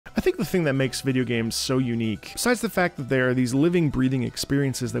I think the thing that makes video games so unique, besides the fact that they are these living, breathing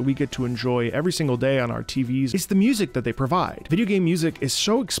experiences that we get to enjoy every single day on our TVs, is the music that they provide. Video game music is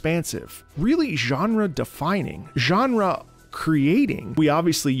so expansive, really genre defining, genre creating. We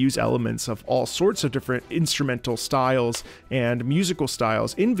obviously use elements of all sorts of different instrumental styles and musical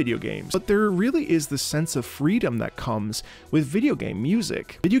styles in video games, but there really is the sense of freedom that comes with video game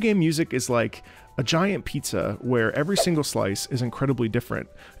music. Video game music is like a giant pizza where every single slice is incredibly different.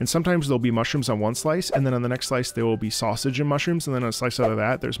 And sometimes there'll be mushrooms on one slice, and then on the next slice there will be sausage and mushrooms, and then on a slice out of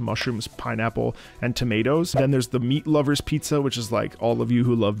that there's mushrooms, pineapple, and tomatoes. Then there's the meat lovers pizza, which is like all of you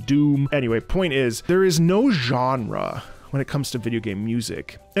who love Doom. Anyway, point is, there is no genre when it comes to video game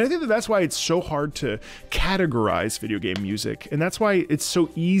music. And I think that that's why it's so hard to categorize video game music. And that's why it's so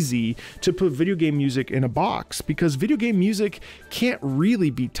easy to put video game music in a box, because video game music can't really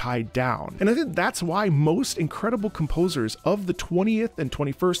be tied down. And I think that's why most incredible composers of the 20th and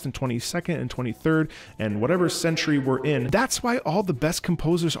 21st and 22nd and 23rd and whatever century we're in, that's why all the best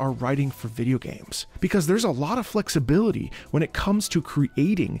composers are writing for video games. Because there's a lot of flexibility when it comes to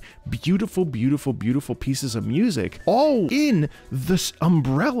creating beautiful, beautiful, beautiful pieces of music, all in this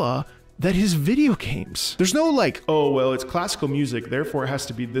umbrella that is video games. There's no like, oh, well, it's classical music, therefore it has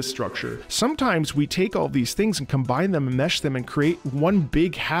to be this structure. Sometimes we take all these things and combine them and mesh them and create one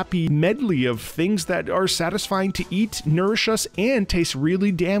big happy medley of things that are satisfying to eat, nourish us, and taste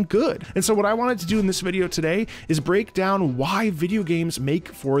really damn good. And so what I wanted to do in this video today is break down why video games make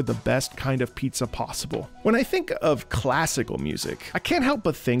for the best kind of pizza possible. When I think of classical music, I can't help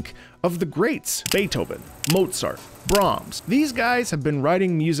but think of the greats: Beethoven, Mozart, Brahms. These guys have been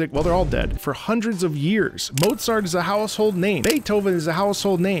writing music, well, they're all dead, for hundreds of years. Mozart is a household name. Beethoven is a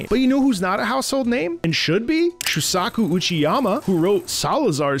household name. But you know who's not a household name? And should be? Shusaku Uchiyama, who wrote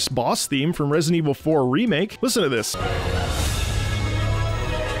Salazar's boss theme from Resident Evil 4 Remake. Listen to this.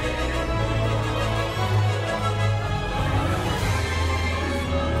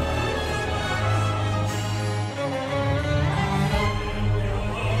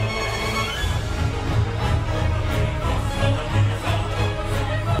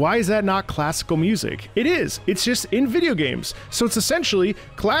 Why is that not classical music? It is. It's just in video games. So it's essentially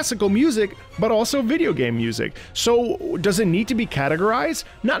classical music, but also video game music. So does it need to be categorized?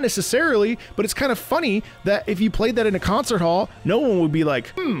 Not necessarily, but it's kind of funny that if you played that in a concert hall, no one would be like,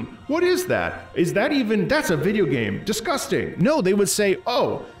 what is that? Is that even, that's a video game. Disgusting. No, they would say,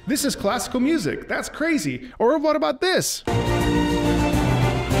 oh, this is classical music. That's crazy. Or what about this?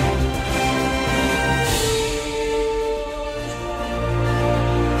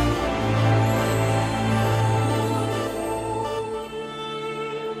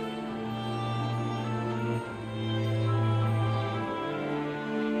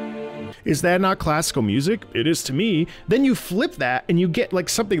 Is that not classical music? It is to me. Then you flip that and you get like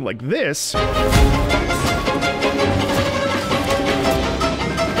something like this. The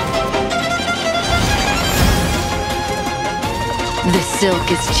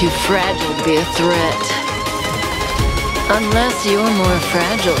silk is too fragile to be a threat. Unless you're more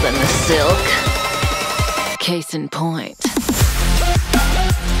fragile than the silk. Case in point.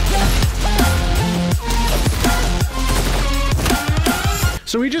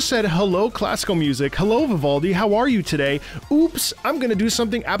 So we just said, hello, classical music. Hello, Vivaldi. How are you today? Oops, I'm going to do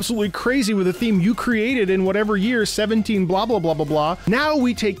something absolutely crazy with a theme you created in whatever year, 17, blah, blah, blah, blah, blah. Now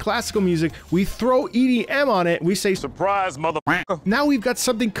we take classical music, we throw EDM on it, we say, surprise, motherfucker. Now we've got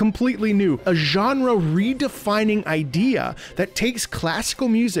something completely new, a genre redefining idea that takes classical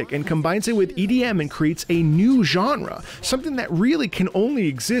music and combines it with EDM and creates a new genre, something that really can only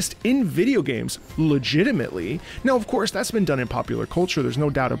exist in video games, legitimately. Now, of course, that's been done in popular culture. There's no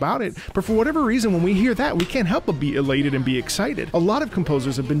doubt about it, but for whatever reason, when we hear that, we can't help but be elated and be excited. A lot of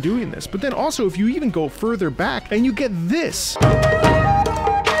composers have been doing this, but then also if you even go further back and you get this.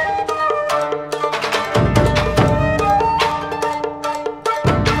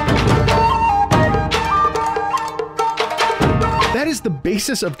 That is the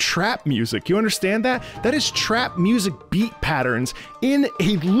basis of trap music. You understand that? That is trap music beat patterns in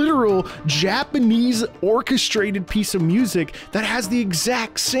a literal Japanese orchestrated piece of music that has the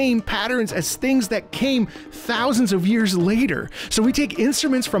exact same patterns as things that came thousands of years later. So we take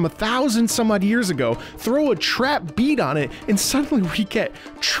instruments from 1,000 some odd years ago, throw a trap beat on it, and suddenly we get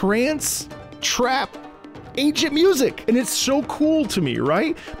trance, trap, ancient music, and it's so cool to me,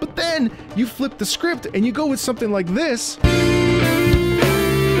 right? But then you flip the script and you go with something like this.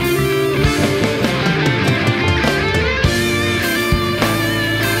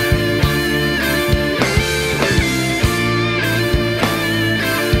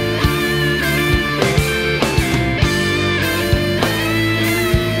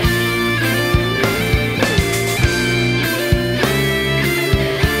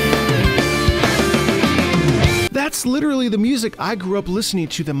 the music I grew up listening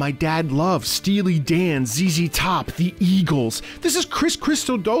to that my dad loved. Steely Dan, ZZ Top, The Eagles. This is Chris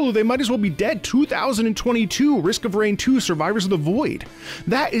Christodoulou, They Might As Well Be Dead, 2022, Risk of Rain 2, Survivors of the Void.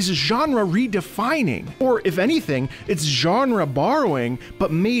 That is genre redefining. Or if anything, it's genre borrowing,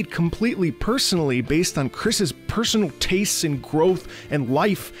 but made completely personally based on Chris's personal tastes and growth and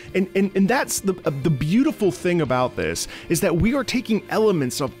life. And that's the beautiful thing about this, is that we are taking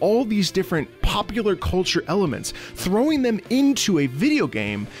elements of all these different popular culture elements, throwing them into a video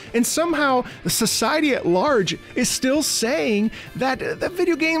game, and somehow the society at large is still saying that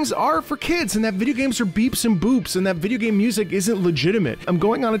video games are for kids, and that video games are beeps and boops, and that video game music isn't legitimate. I'm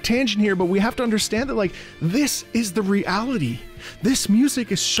going on a tangent here, but we have to understand that, like, this is the reality. This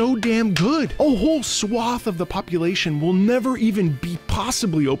music is so damn good. A whole swath of the population will never even be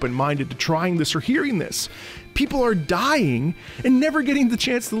possibly open-minded to trying this or hearing this. People are dying and never getting the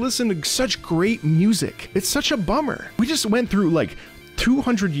chance to listen to such great music. It's such a bummer. We just went through like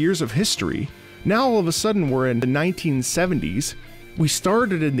 200 years of history. Now all of a sudden we're in the 1970s. We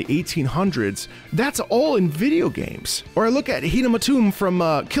started in the 1800s. That's all in video games. Or I look at Hinamatum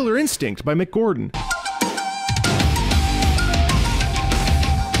from Killer Instinct by Mick Gordon.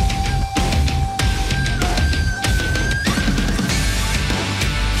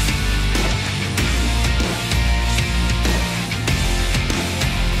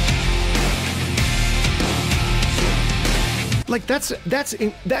 Like that's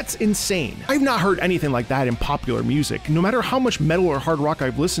insane. I've not heard anything like that in popular music. No matter how much metal or hard rock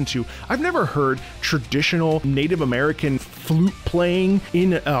I've listened to, I've never heard traditional Native American flute playing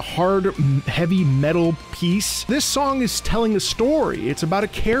in a hard, heavy metal piece. This song is telling a story. It's about a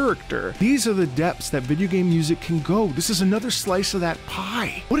character. These are the depths that video game music can go. This is another slice of that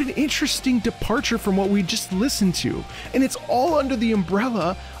pie. What an interesting departure from what we just listened to. And it's all under the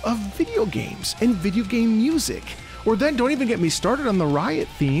umbrella of video games and video game music. Or then don't even get me started on the Riot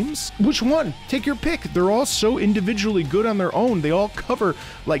themes. Which one? Take your pick. They're all so individually good on their own. They all cover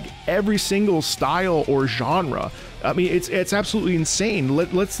like every single style or genre. I mean, it's absolutely insane.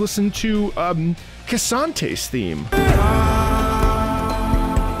 Let's listen to Casante's theme.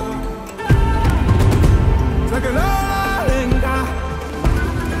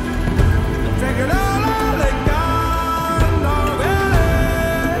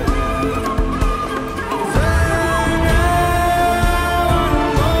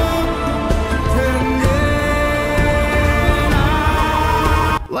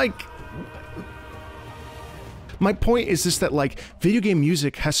 Like, my point is just that, like, video game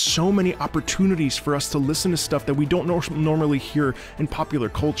music has so many opportunities for us to listen to stuff that we don't normally hear in popular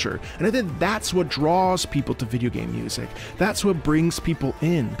culture. And I think that's what draws people to video game music. That's what brings people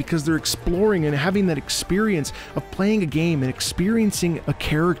in, because they're exploring and having that experience of playing a game and experiencing a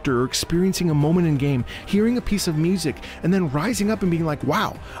character or experiencing a moment in game, hearing a piece of music, and then rising up and being like,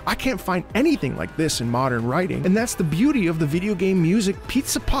 wow, I can't find anything like this in modern writing. And that's the beauty of the video game music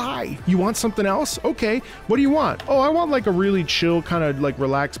pizza pie. You want something else? Okay, what do you want? Oh, I want like a really chill, kind of like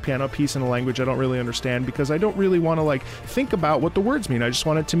relaxed piano piece in a language I don't really understand, because I don't really want to like think about what the words mean. I just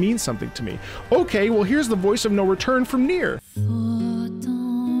want it to mean something to me. Okay, well, here's the Voice of No Return from Nier.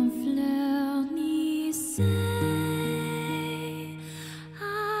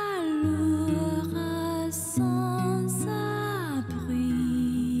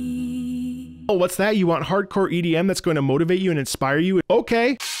 Oh, what's that? You want hardcore EDM that's going to motivate you and inspire you?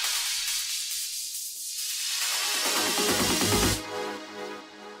 Okay.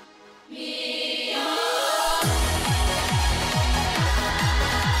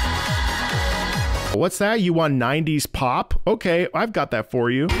 What's that? You want 90s pop? Okay, I've got that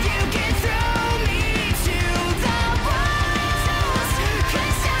for you.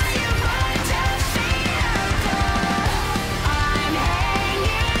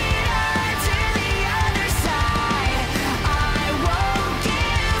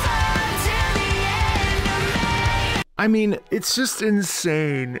 I mean, it's just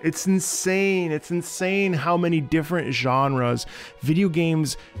insane. It's insane. It's insane how many different genres video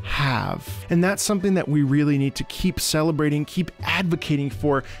games have. And that's something that we really need to keep celebrating, keep advocating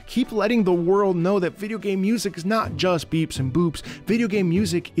for, keep letting the world know that video game music is not just beeps and boops. Video game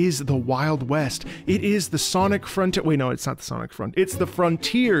music is the Wild West. It is the sonic frontier. Wait, no, it's not the sonic front. It's the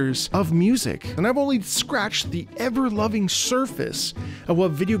frontiers of music. And I've only scratched the ever-loving surface of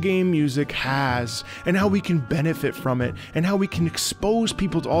what video game music has and how we can benefit from it, and how we can expose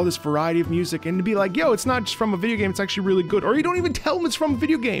people to all this variety of music and to be like, yo, it's not just from a video game, it's actually really good. Or you don't even tell them it's from a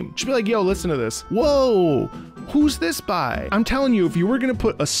video game. Just be like, yo, listen to this. Whoa, Who's this by? I'm telling you, if you were gonna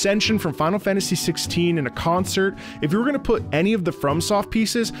put Ascension from Final Fantasy 16 in a concert, if you were gonna put any of the FromSoft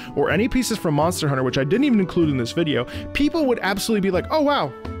pieces or any pieces from Monster Hunter, which I didn't even include in this video, people would absolutely be like, oh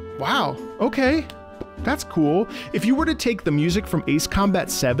wow, okay. That's cool. If you were to take the music from Ace Combat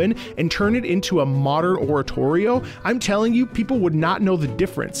 7 and turn it into a modern oratorio, I'm telling you, people would not know the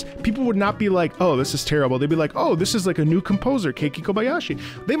difference. People would not be like, oh, this is terrible. They'd be like, oh, this is like a new composer, Keiki Kobayashi.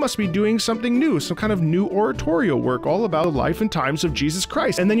 They must be doing something new, some kind of new oratorio work all about the life and times of Jesus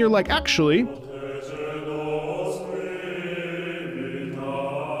Christ. And then you're like, actually,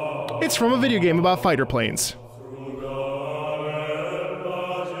 it's from a video game about fighter planes.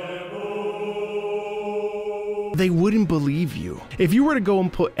 They wouldn't believe you. If you were to go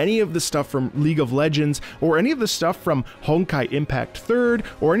and put any of the stuff from League of Legends, or any of the stuff from Honkai Impact 3rd,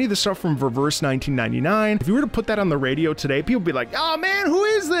 or any of the stuff from Reverse 1999, if you were to put that on the radio today, people would be like, oh man, who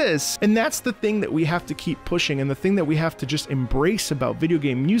is this? And that's the thing that we have to keep pushing, and the thing that we have to just embrace about video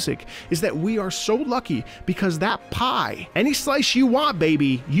game music is that we are so lucky, because that pie, any slice you want,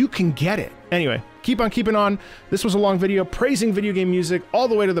 baby, you can get it. Anyway, keep on keeping on. This was a long video praising video game music all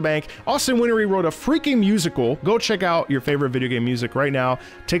the way to the bank. Austin Wintory wrote a freaking musical. Go check out your favorite video game music right now.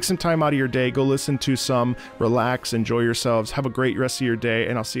 Take some time out of your day. Go listen to some, relax, enjoy yourselves. Have a great rest of your day,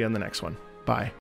 and I'll see you on the next one. Bye.